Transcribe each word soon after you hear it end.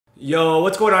Yo,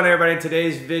 what's going on everybody? In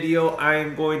today's video, I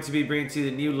am going to be bringing to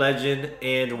you the new legend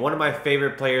and one of my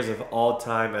favorite players of all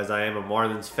time, as I am a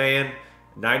Marlins fan,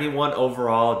 91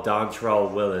 overall,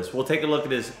 Dontrelle Willis. We'll take a look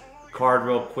at his card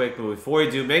real quick, but before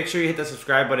you do, make sure you hit the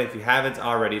subscribe button if you haven't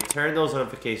already. Turn those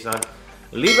notifications on.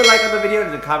 Leave a like on the video in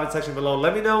the comment section below.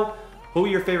 Let me know who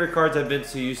your favorite cards have been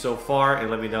to you so far, and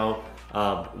let me know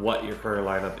what your current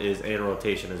lineup is and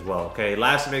rotation as well. Okay,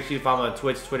 lastly, make sure you follow me on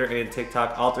Twitch, Twitter, and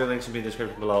TikTok. All three links should be in the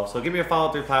description below. So give me a follow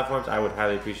on three platforms. I would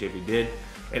highly appreciate if you did.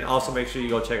 And also make sure you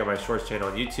go check out my shorts channel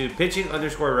on YouTube,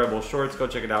 pitching_Rebel Shorts. Go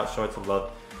check it out. Shorts some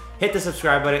love. Hit the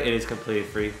subscribe button. It is completely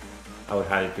free. I would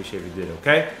highly appreciate if you did.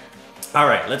 Okay. All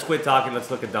right, let's quit talking. Let's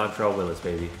look at Dontrelle Willis,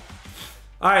 baby.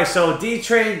 All right, so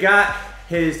D-Train got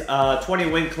his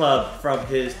 20-win club from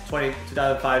his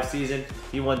 2005 season.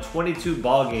 He won 22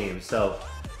 ball games, so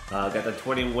got the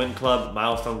 20-win club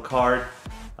milestone card.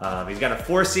 He's got a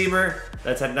four-seamer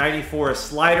that's at 94, a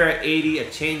slider at 80, a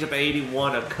changeup at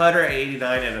 81, a cutter at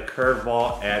 89, and a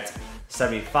curveball at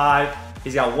 75.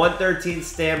 He's got 113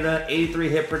 stamina, 83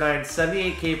 hit per nine,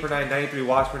 78 K per nine, 93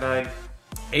 walks per nine,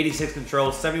 86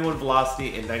 control, 71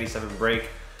 velocity, and 97 break.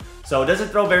 So it doesn't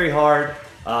throw very hard.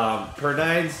 Per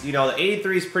nines, you know, the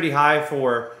 83 is pretty high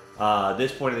for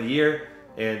this point of the year,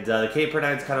 and the K per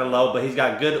nine is kind of low, but he's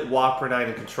got good walk per nine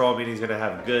and control, meaning he's going to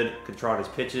have good control on his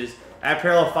pitches. At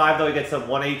parallel 5, though, he gets some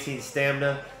 118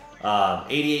 stamina,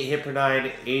 88 hit per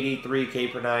nine, 83 K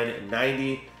per nine,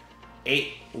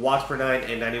 98 watts per nine,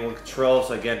 and 91 control.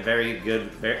 So again, very good,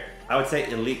 I would say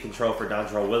elite control for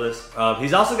Dontrelle Willis.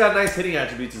 He's also got nice hitting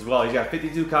attributes as well. He's got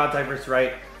 52 contact versus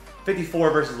right,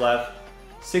 54 versus left,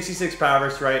 66 power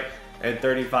versus right, and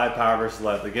 35 power versus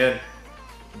left. Again,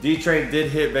 D-Train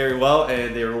did hit very well,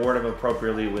 and they reward him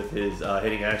appropriately with his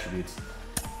hitting attributes.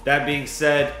 That being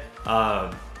said,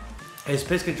 his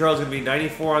pitch control is going to be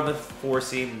 94 on the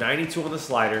four-seam, 92 on the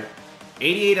slider,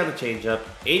 88 on the changeup,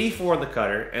 84 on the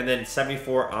cutter, and then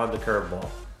 74 on the curveball.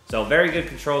 So very good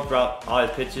control throughout all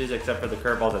his pitches, except for the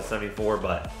curveballs at 74,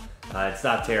 but it's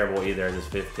not terrible either as his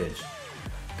fifth pitch.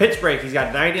 Pitch break, he's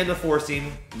got 90 on the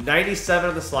four-seam, 97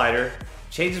 on the slider,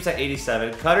 changeup's at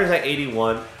 87, cutter's at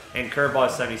 81, and curveball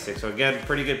at 76. So again,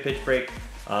 pretty good pitch break.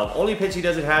 Only pitch he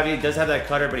doesn't have, he does have that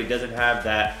cutter, but he doesn't have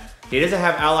that. He doesn't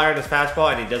have outlier on his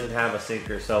fastball, and he doesn't have a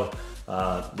sinker. So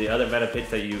the other meta pitch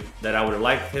that I would have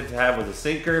liked him to have was a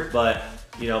sinker, but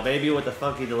you know, maybe with the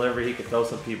funky delivery, he could throw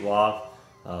some people off.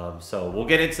 So we'll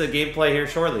get into the gameplay here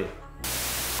shortly.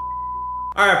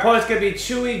 All right, opponent's gonna be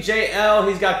Chewy JL.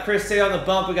 He's got Chris Sale on the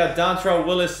bump. We got Dontrelle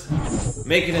Willis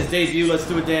making his debut. Let's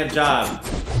do a damn job.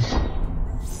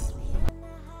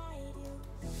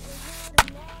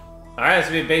 All right, it's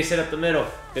gonna be a base hit up the middle.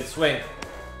 Good swing.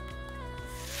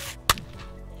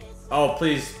 Oh,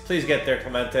 please get there,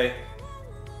 Clemente.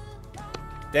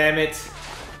 Damn it.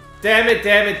 Damn it,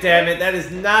 damn it, damn it. That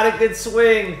is not a good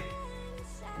swing.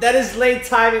 That is late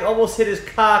timing. Almost hit his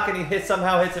cock, and he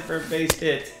somehow hits it for a base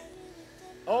hit.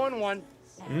 0-1.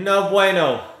 No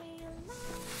bueno.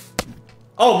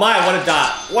 Oh my, what a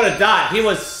dot. What a dot.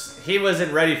 He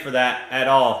wasn't ready for that at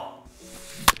all.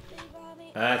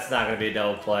 That's not going to be a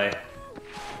double play.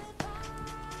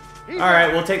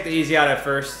 Alright, we'll take the easy out at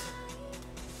first.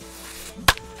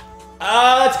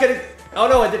 Oh, that's gonna... Oh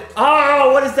no, it did...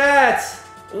 Oh, what is that?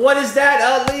 What is that,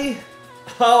 Utley?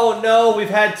 Oh no,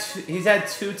 he's had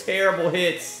two terrible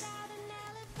hits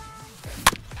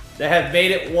that have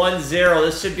made it 1-0.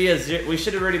 This should be a 0. We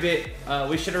should already be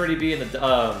in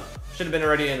the should have been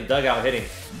already in the dugout hitting.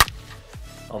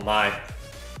 Oh my.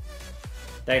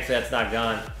 Thankfully that's not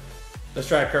gone. Let's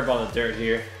try a curveball in the dirt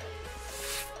here.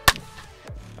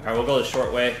 Alright, we'll go the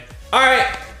short way.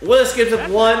 Alright, Willis gives up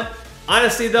 1.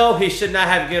 Honestly though, he should not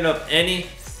have given up any.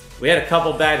 We had a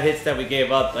couple bad hits that we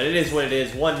gave up, but it is what it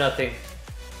is. 1-0.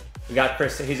 He's got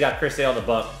Chris Sale on the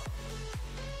bump.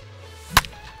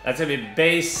 That's gonna be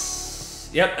base.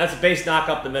 Yep, that's a base knock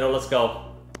up the middle. Let's go.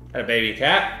 Had a baby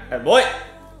cat. Had a boy.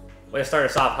 Way to start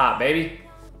us off hot, baby.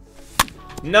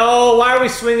 No, why are we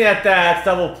swinging at that? It's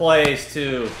double plays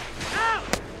too.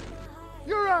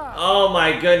 You're out. Oh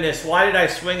my goodness, why did I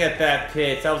swing at that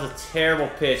pitch? That was a terrible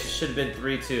pitch. It should have been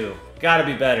 3-2. Gotta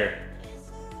be better.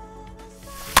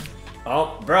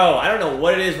 Oh, bro, I don't know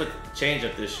what it is with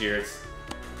changeup this year. It's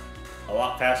a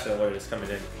lot faster than what it is coming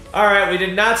in. All right, we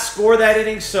did not score that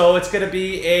inning, so it's going to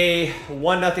be a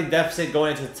 1-0 deficit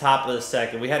going into the top of the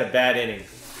second. We had a bad inning.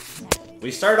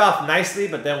 We started off nicely,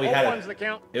 but then we had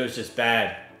it was just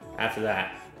bad after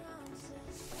that.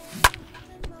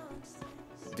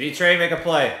 D-Train, make a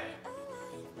play.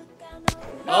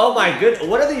 Oh my goodness,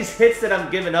 what are these hits that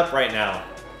I'm giving up right now?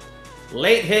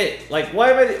 Late hit. Like,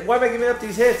 why am I giving up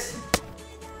these hits?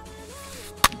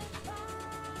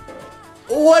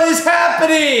 What is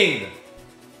happening?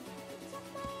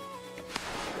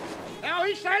 Now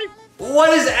he's safe.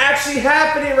 What is actually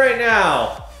happening right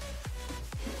now?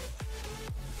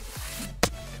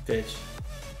 Pitch.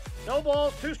 No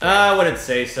balls, 2 strikes. I wouldn't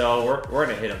say so. We're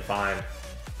gonna hit him fine.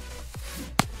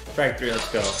 Strike 3,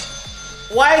 let's go.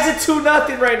 Why is it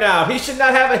 2-0 right now? He should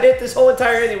not have a hit this whole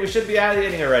entire inning. We should be out of the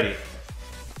inning already.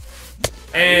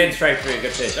 And strike 3,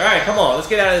 good pitch. All right, come on. Let's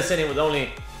get out of this inning with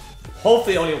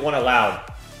hopefully only 1 allowed.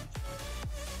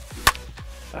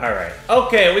 All right.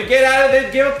 Okay, we get out of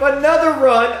it, give up another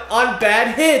run on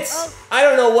bad hits. I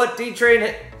don't know what D-Train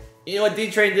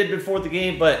did before the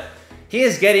game, but he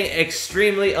is getting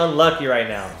extremely unlucky right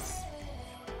now.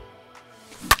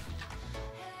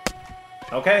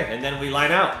 Okay, and then we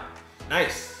line out.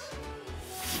 Nice.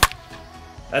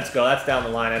 Let's go. That's down the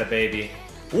line at a baby.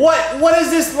 What is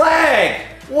this lag?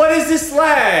 What is this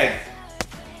lag?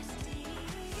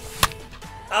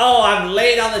 Oh, I'm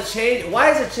late on the change.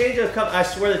 Why is the changeup come? I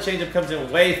swear the changeup comes in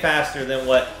way faster than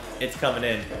what it's coming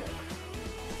in.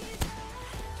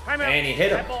 And he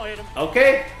hit him.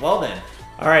 Okay, well then.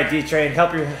 All right, D-Train,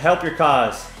 help your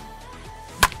cause.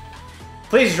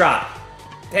 Please drop.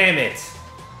 Damn it.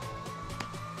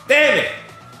 Damn it.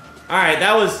 All right,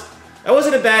 that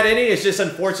wasn't a bad inning. It's just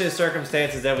unfortunate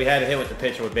circumstances that we had to hit with the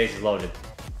pitcher with bases loaded.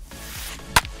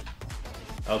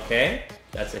 Okay,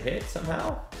 that's a hit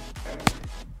somehow.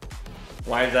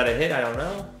 Why is that a hit? I don't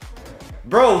know.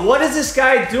 Bro, what is this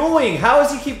guy doing? How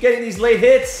does he keep getting these late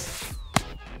hits?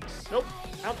 Nope,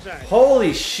 outside.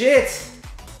 Holy shit.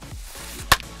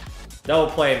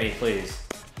 Don't play me, please.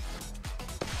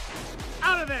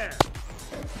 Out of there.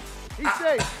 He's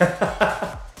safe.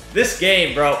 This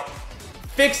game, bro.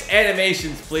 Fix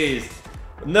animations, please.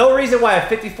 No reason why a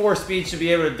 54 speed should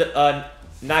be able to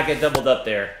not get doubled up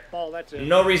there. Ball, that's it.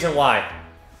 No reason why.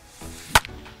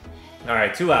 All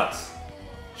right, 2 outs.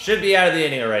 Should be out of the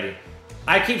inning already.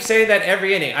 I keep saying that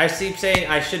every inning. I keep saying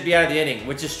I should be out of the inning,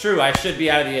 which is true. I should be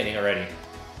out of the inning already.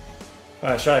 All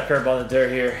right, shot a curveball in the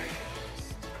dirt here.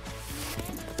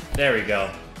 There we go.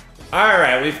 All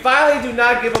right, we finally do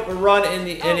not give up a run in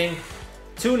the inning.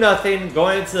 2-0,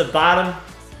 going into the bottom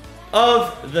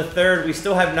of the 3rd. We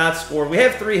still have not scored. We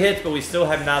have 3 hits, but we still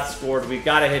have not scored. We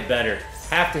gotta hit better.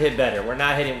 Have to hit better. We're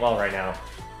not hitting well right now.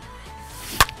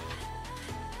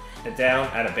 And down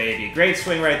at a baby. Great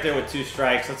swing right there with 2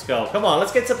 strikes. Let's go. Come on,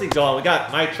 let's get something going. We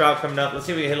got Mike Trout coming up. Let's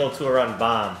see if we can hit a little 2-run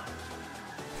bomb.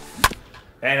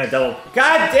 And a double.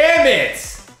 God damn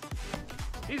it!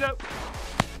 He's out.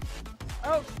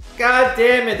 Oh. God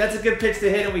damn it. That's a good pitch to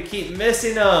hit, and we keep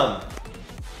missing them.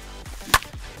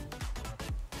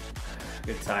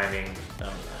 Good timing.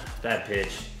 Bad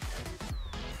pitch.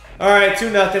 All right,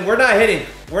 2-0. We're not hitting.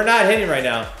 We're not hitting right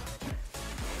now.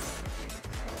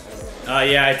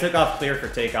 Yeah, I took off clear for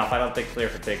takeoff. I don't think clear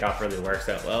for takeoff really works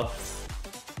that well.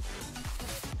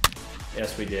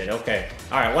 Yes, we did. Okay.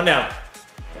 All right, 1 down.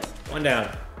 1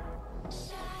 down.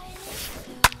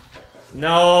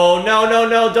 No, no, no,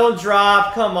 no. Don't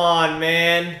drop. Come on,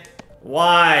 man.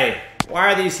 Why?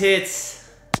 Why are these hits?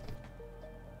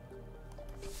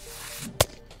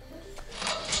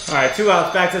 All right, 2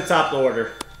 outs. Back to the top of the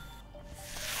order.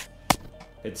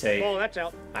 Good take. Oh, that's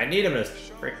out. I need him to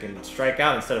freaking strike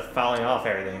out instead of fouling off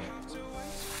everything.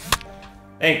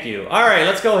 Thank you. All right,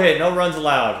 let's go hit. No runs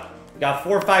allowed. We got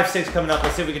 4, 5, 6 coming up.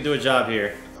 Let's see if we can do a job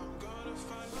here.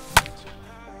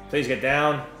 Please get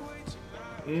down.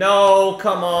 No,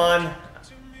 come on.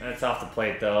 That's off the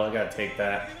plate, though. I gotta take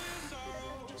that.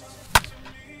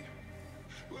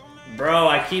 Bro,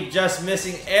 I keep just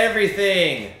missing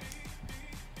everything.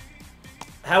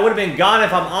 I would have been gone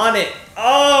if I'm on it.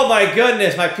 Oh my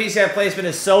goodness, my PCI placement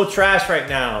is so trash right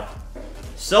now.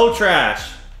 So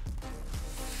trash.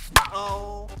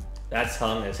 Uh-oh. That's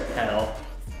hung as hell.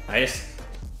 I just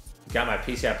got my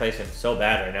PCI placement so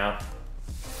bad right now.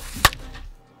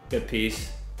 Good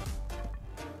piece.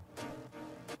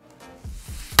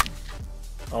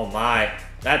 Oh my,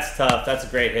 that's tough. That's a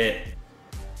great hit.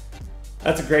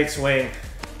 That's a great swing.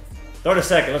 Throw it a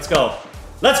second, let's go.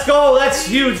 Let's go! That's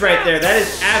huge right there. That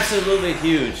is absolutely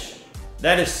huge.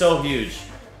 That is so huge.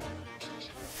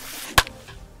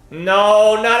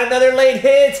 No, not another late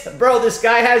hit! Bro, this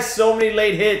guy has so many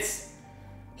late hits.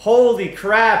 Holy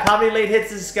crap, how many late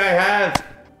hits does this guy have?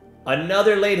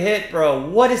 Another late hit, bro.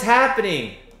 What is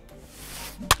happening?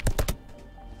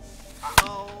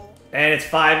 And it's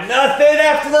 5-0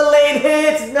 after the late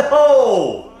hits!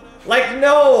 No! Like,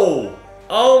 no!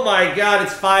 Oh my god,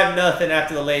 it's 5-0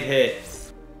 after the late hit.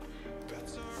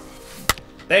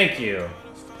 Thank you.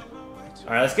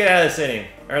 All right, let's get out of this inning.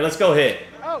 All right, let's go hit.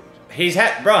 He's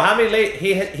had, bro, how many late?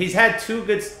 He's had two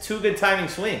good timing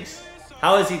swings.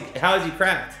 How is he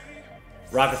cracked?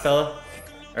 Rockefeller?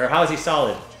 Or how is he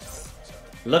solid?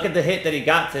 Look at the hit that he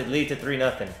got to lead to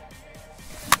 3-0.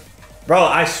 Bro,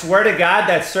 I swear to God,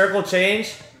 that circle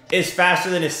change is faster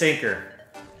than his sinker.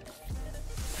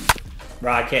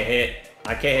 Bro, I can't hit.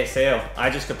 I can't hit Sale.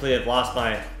 I just completely lost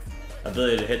my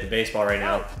ability to hit the baseball right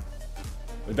now.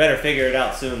 We better figure it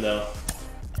out soon, though.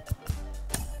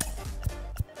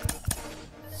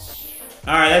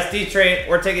 Alright, that's D-Train.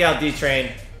 We're taking out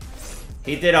D-Train.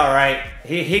 He did alright.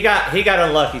 He got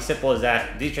unlucky. Simple as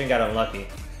that. D-Train got unlucky.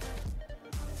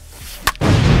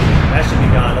 That should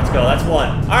be gone. Let's go. That's one.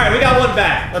 Alright, we got one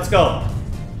back. Let's go.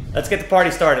 Let's get the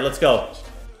party started. Let's go.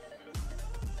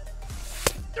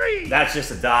 That's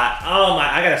just a dot. Oh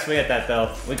my, I gotta swing at that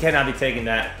though. We cannot be taking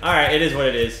that. Alright, it is what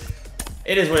it is.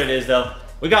 It is what it is though.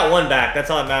 We got one back. That's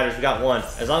all that matters. We got one.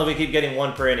 As long as we keep getting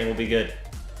one per inning, we'll be good.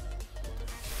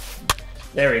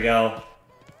 There we go.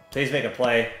 Please make a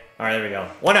play. Alright, there we go.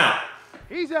 One out.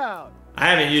 He's out. I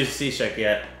haven't used C-Check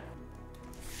yet.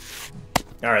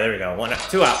 Alright, there we go. One out.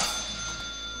 Two out.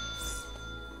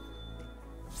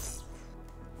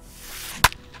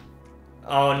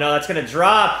 Oh no, that's gonna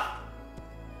drop.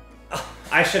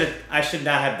 I should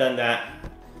not have done that.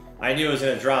 I knew it was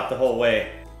gonna drop the whole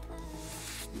way.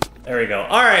 There we go.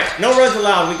 Alright, no runs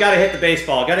allowed. We gotta hit the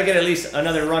baseball. Gotta get at least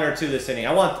another run or two this inning.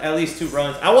 I want at least 2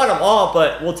 runs. I want them all,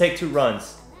 but we'll take 2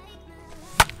 runs.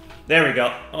 There we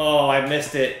go. Oh, I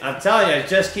missed it. I'm telling you, I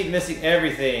just keep missing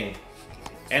everything.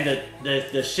 And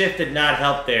the shift did not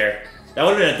help there. That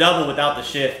would have been a double without the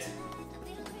shift.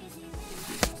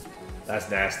 That's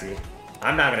nasty.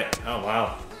 I'm not gonna... Oh,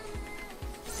 wow.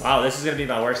 Wow, this is gonna be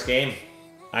my worst game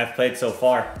I've played so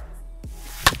far.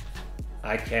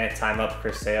 I can't time up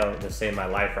Chris Sale to save my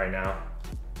life right now.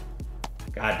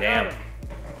 God damn.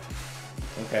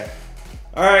 Okay.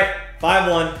 Alright,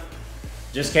 5-1.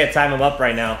 Just can't time him up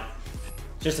right now.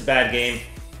 Just a bad game.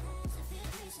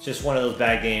 Just one of those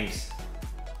bad games.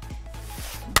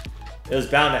 It was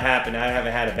bound to happen. I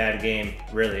haven't had a bad game,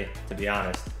 really, to be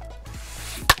honest.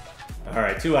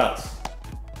 Alright, 2 outs.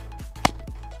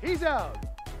 He's out.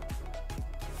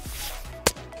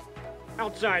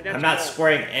 Outside. That's I'm not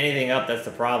squaring anything up, that's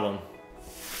the problem.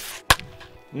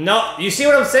 No, you see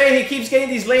what I'm saying? He keeps getting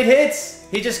these late hits.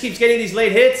 He just keeps getting these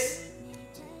late hits.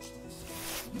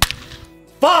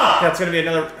 Fuck! That's gonna be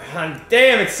another...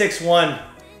 Damn, it's 6-1.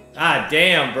 Ah,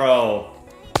 damn, bro.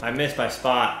 I missed my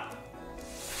spot.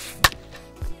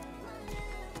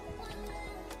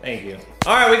 Thank you.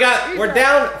 Alright, we're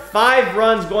down 5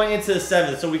 runs going into the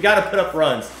 7th, so we gotta put up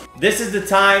runs. This is the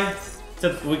time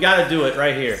to... We gotta do it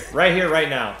right here. Right here, right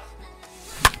now.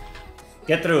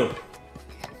 Get through.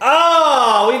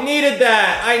 Oh, we needed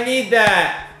that. I need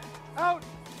that. Out.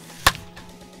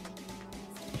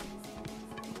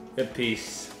 Good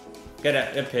piece.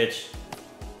 Good pitch.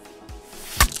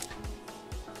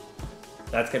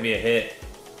 That's gonna be a hit.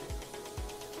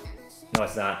 No,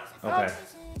 it's not. Okay.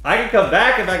 I can come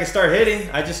back if I can start hitting.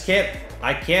 I just can't.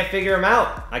 I can't figure him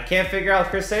out. I can't figure out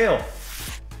Chris Sale.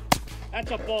 That's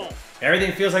a ball.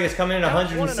 Everything feels like it's coming in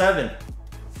 107.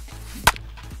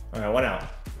 All right, 1 out.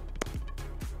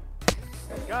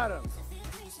 Got him.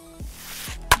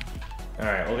 All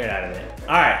right, we'll get out of it.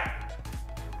 All right,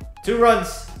 2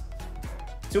 runs.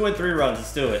 2 and 3 runs.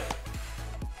 Let's do it.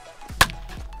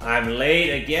 I'm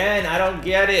late again. I don't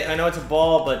get it. I know it's a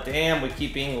ball, but damn, we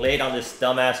keep being late on this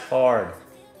dumbass card.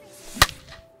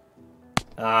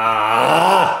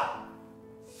 Ah!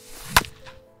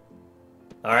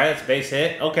 All right, it's base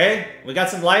hit. Okay, we got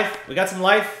some life. We got some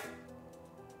life.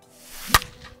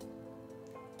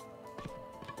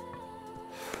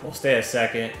 We'll stay at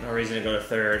second. No reason to go to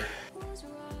third.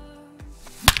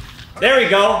 There we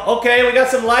go. Okay, we got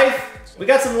some life. We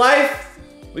got some life.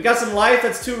 We got some life.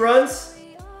 That's 2 runs.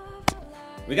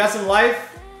 We got some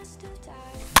life.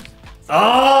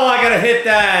 Oh, I gotta hit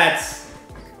that.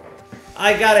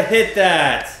 I gotta hit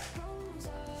that.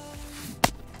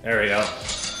 There we go.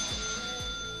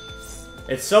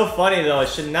 It's so funny though. It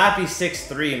should not be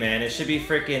 6-3, man. It should be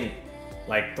freaking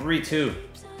like 3-2.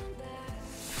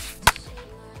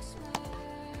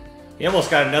 He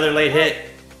almost got another late hit.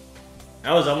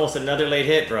 That was almost another late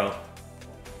hit, bro.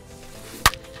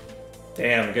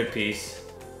 Damn, good piece.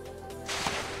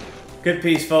 Good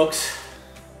piece, folks.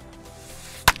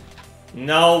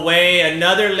 No way,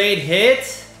 another late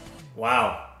hit?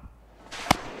 Wow.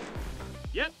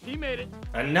 Yep, he made it.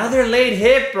 Another late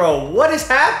hit, bro. What is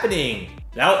happening?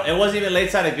 It wasn't even late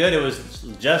side of good, it was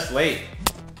just late.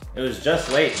 It was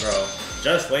just late, bro.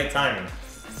 Just late timing.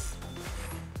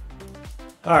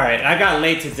 Alright, I got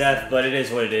late to death, but it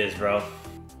is what it is, bro.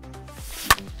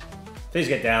 Please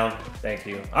get down. Thank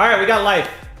you. Alright, we got life.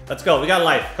 Let's go. We got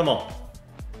life. Come on.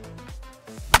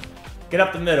 Get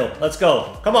up the middle. Let's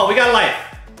go. Come on. We got life.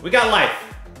 We got life.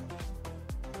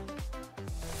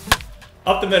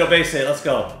 Up the middle, base hit. Let's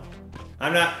go.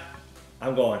 I'm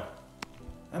going.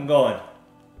 I'm going.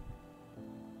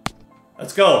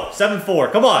 Let's go.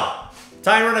 7-4. Come on.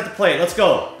 Time run at the plate. Let's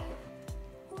go.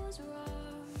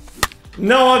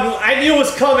 No, I knew it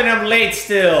was coming. I'm late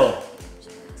still.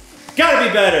 Gotta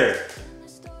be better.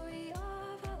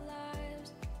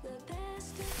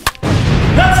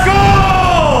 Let's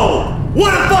go!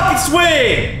 What a fucking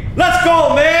swing! Let's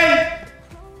go, man!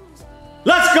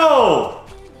 Let's go!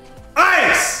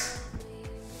 Ice!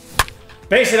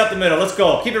 Base it up the middle. Let's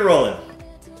go. Keep it rolling.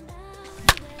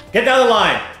 Get down the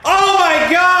line. Oh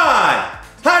my God!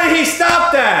 How did he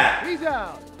stop that? He's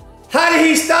out. How did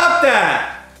he stop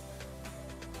that?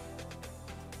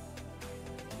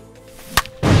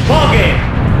 Ball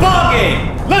game! Ball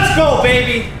game! Let's go,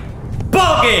 baby!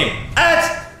 Ball game!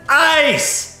 That's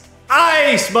ice!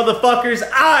 Ice, motherfuckers!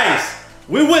 Ice!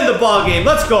 We win the ball game.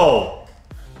 Let's go!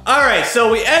 Alright, so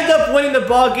we end up winning the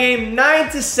ball game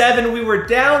 9-7. We were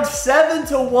down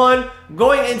 7-1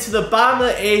 going into the bottom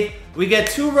of the 8th. We get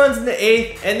 2 runs in the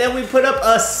 8th, and then we put up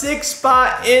a 6th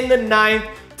spot in the 9th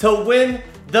to win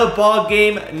the ball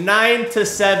game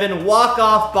 9-7.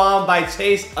 Walk-off bomb by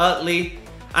Chase Utley.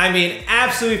 I mean,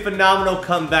 absolutely phenomenal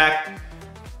comeback.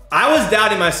 I was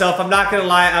doubting myself, I'm not gonna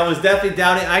lie. I was definitely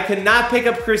doubting. I could not pick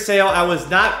up Chris Sale. I was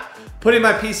not putting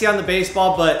my PC on the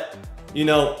baseball, but, you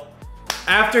know,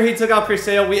 after he took out Chris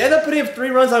Sale, we ended up putting up 3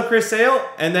 runs on Chris Sale,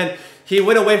 and then he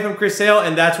went away from Chris Sale,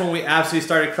 and that's when we absolutely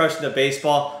started crushing the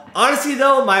baseball. Honestly,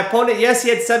 though, my opponent, yes, he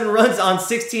had 7 runs on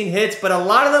 16 hits, but a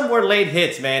lot of them were late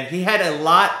hits, man. He had a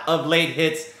lot of late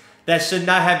hits that should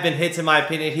not have been hits, in my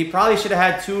opinion. He probably should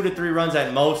have had 2 to 3 runs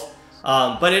at most,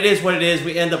 but it is what it is.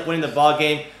 We end up winning the ball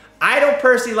game. I don't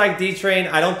personally like D-Train.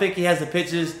 I don't think he has the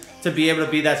pitches to be able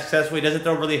to be that successful. He doesn't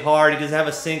throw really hard. He doesn't have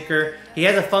a sinker. He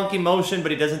has a funky motion,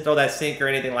 but he doesn't throw that sinker or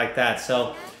anything like that.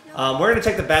 So we're going to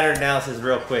check the batter analysis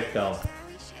real quick, though.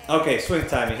 Okay, swing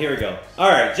timing. Here we go. All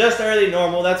right, just early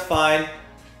normal. That's fine.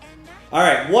 All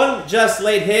right, 1 just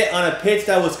late hit on a pitch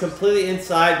that was completely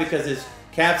inside because his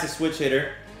cap's a switch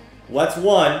hitter. What's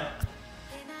 1?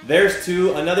 There's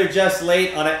 2. Another just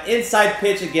late on an inside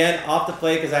pitch again off the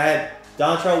plate because I had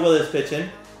Dontrelle Willis pitching.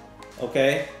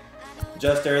 Okay.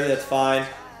 Just early, that's fine.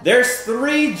 There's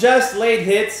 3 just late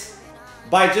hits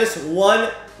by just 1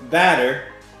 batter.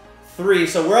 3.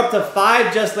 So we're up to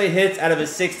 5 just late hits out of his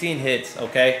 16 hits.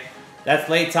 Okay. That's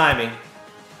late timing.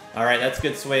 All right, that's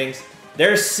good swings.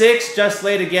 There's 6 just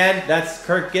late again. That's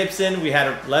Kirk Gibson. We had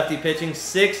a lefty pitching.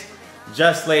 6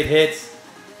 just late hits.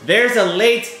 There's a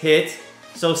late hit.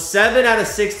 So 7 out of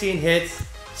 16 hits.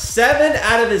 7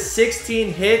 out of his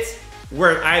 16 hits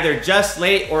were either just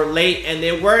late or late, and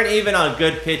they weren't even on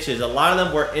good pitches. A lot of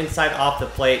them were inside off the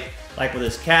plate, like with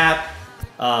his cap.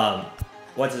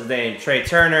 What's his name? Trey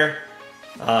Turner.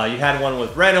 You had one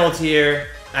with Reynolds here.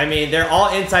 I mean, they're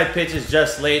all inside pitches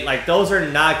just late. Like, those are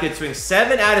not good swings.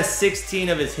 7 out of 16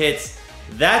 of his hits.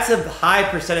 That's a high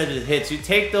percentage of his hits. You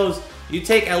take those, you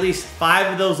take at least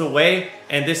 5 of those away,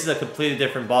 and this is a completely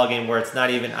different ball game where it's not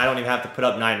even, I don't even have to put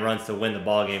up 9 runs to win the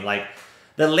ball game. Like,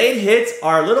 the late hits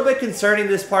are a little bit concerning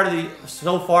this part of the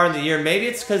so far in the year. Maybe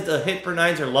it's because the hit per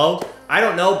 9s are low. I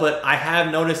don't know, but I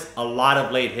have noticed a lot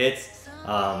of late hits.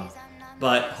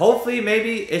 But hopefully,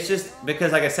 maybe it's just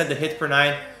because, like I said, the hits per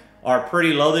 9 are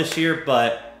pretty low this year.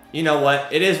 But you know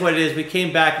what? It is what it is. We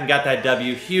came back and got that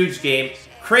W. Huge game.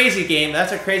 Crazy game.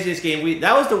 That's the craziest game.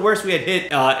 That was the worst we had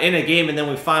hit in a game, and then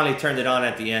we finally turned it on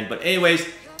at the end. But anyways,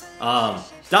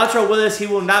 Dontrelle Willis, he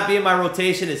will not be in my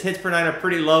rotation. His hits per 9 are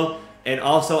pretty low. And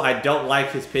also, I don't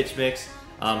like his pitch mix.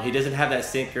 He doesn't have that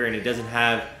sinker, and he doesn't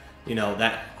have, you know,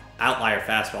 that outlier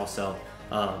fastball. So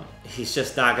he's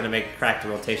just not going to crack the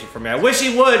rotation for me. I wish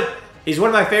he would. He's one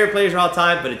of my favorite players of all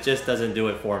time, but it just doesn't do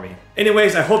it for me.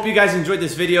 Anyways, I hope you guys enjoyed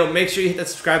this video. Make sure you hit that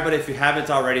subscribe button if you haven't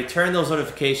already. Turn those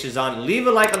notifications on. Leave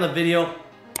a like on the video.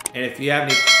 And if you have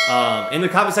any, in the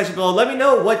comment section below, let me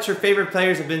know what your favorite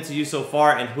players have been to you so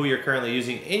far and who you're currently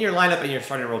using in your lineup and your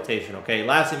starting rotation, okay?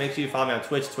 Lastly, make sure you follow me on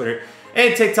Twitch, Twitter,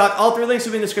 and TikTok. All 3 links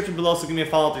will be in the description below, so give me a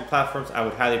follow on 3 platforms. I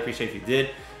would highly appreciate if you did.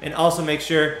 And also make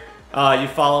sure you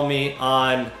follow me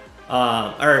on,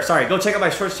 go check out my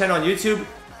shorts channel on YouTube,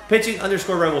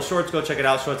 pitching_rebel shorts. Go check it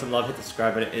out. Show it some love. Hit the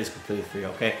subscribe button. It is completely free,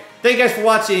 okay? Thank you guys for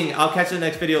watching. I'll catch you in the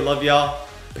next video. Love y'all.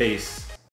 Peace.